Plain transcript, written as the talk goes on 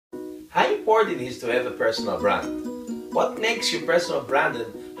How important it is to have a personal brand? What makes your personal brand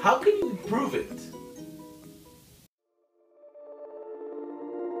and how can you improve it?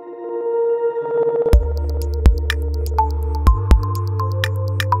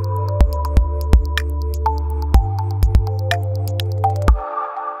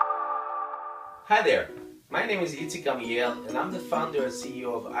 Hi there, my name is Itzik Amiel and I'm the founder and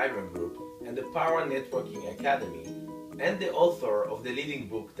CEO of Iron Group and the Power Networking Academy and the author of the leading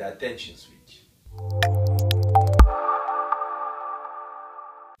book, The Attention Switch.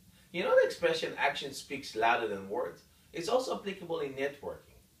 You know the expression action speaks louder than words? It's also applicable in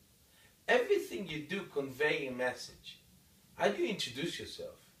networking. Everything you do convey a message. How do you introduce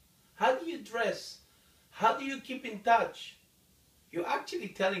yourself? How do you dress? How do you keep in touch? You're actually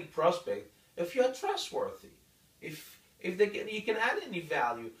telling prospects if you're trustworthy, if you can add any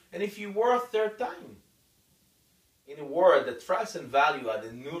value, and if you're worth their time. In a world that trust and value are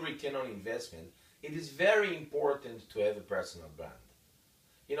the new return on investment, it is very important to have a personal brand.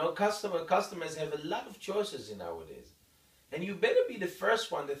 You know, customers have a lot of choices nowadays, and you better be the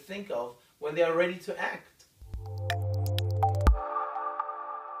first one to think of when they are ready to act.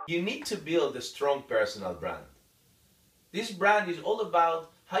 You need to build a strong personal brand. This brand is all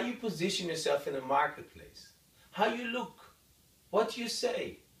about how you position yourself in the marketplace, how you look, what you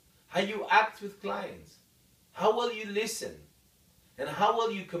say, how you act with clients, how well you listen, and how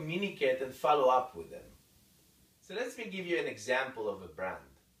well you communicate and follow up with them. So let me give you an example of a brand.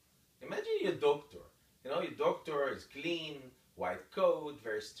 Imagine your doctor. You know, your doctor is clean, white coat,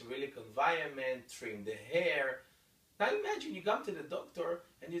 very sterile environment, trim the hair. Now imagine you come to the doctor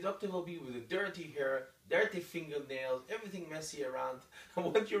and your doctor will be with a dirty hair, dirty fingernails, everything messy around.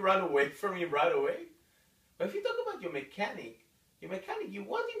 Won't you run away from him right away? But if you talk about your mechanic, you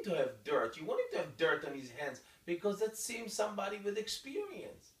want him to have dirt. You want him to have dirt on his hands because that seems somebody with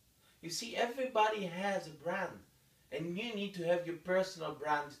experience. You see, everybody has a brand and you need to have your personal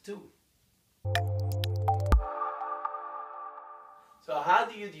brand too. So how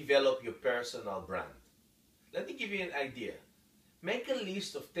do you develop your personal brand? Let me give you an idea. Make a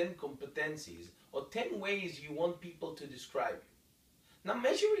list of 10 competencies or 10 ways you want people to describe you. Now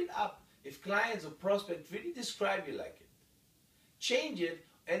measure it up if clients or prospects really describe you like it. Change it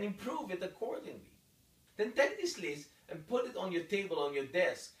and improve it accordingly. Then take this list and put it on your table, on your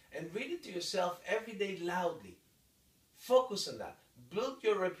desk, and read it to yourself every day loudly. Focus on that. Build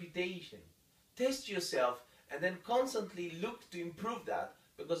your reputation. Test yourself and then constantly look to improve that,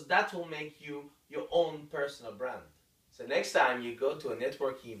 because that will make you your own personal brand. So next time you go to a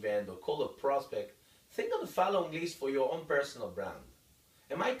networking event or call a prospect, think of the following list for your own personal brand.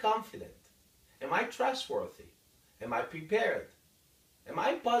 Am I confident? Am I trustworthy? Am I prepared? Am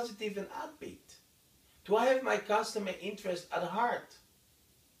I positive and upbeat? Do I have my customer interest at heart?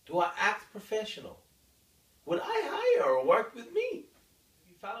 Do I act professional? Would I hire or work with me? If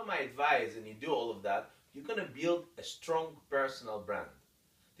you follow my advice and you do all of that, you're going to build a strong personal brand.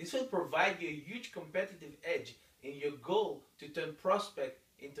 This will provide you a huge competitive edge in your goal to turn prospects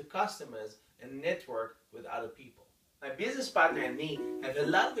into customers and network with other people. My business partner and me have a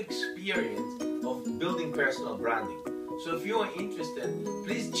lot of experience of building personal branding. So if you are interested,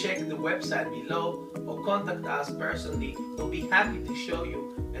 please check the website below or contact us personally. We'll be happy to show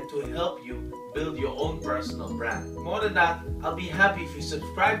you and to help you build your own personal brand. More than that, I'll be happy if you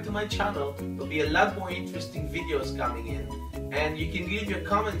subscribe to my channel. There'll be a lot more interesting videos coming in. And you can leave your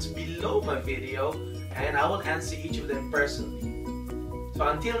comments below my video and I will answer each of them personally. So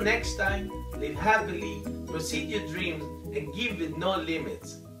until next time, live happily, pursue your dreams, and give with no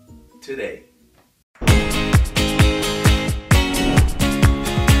limits today.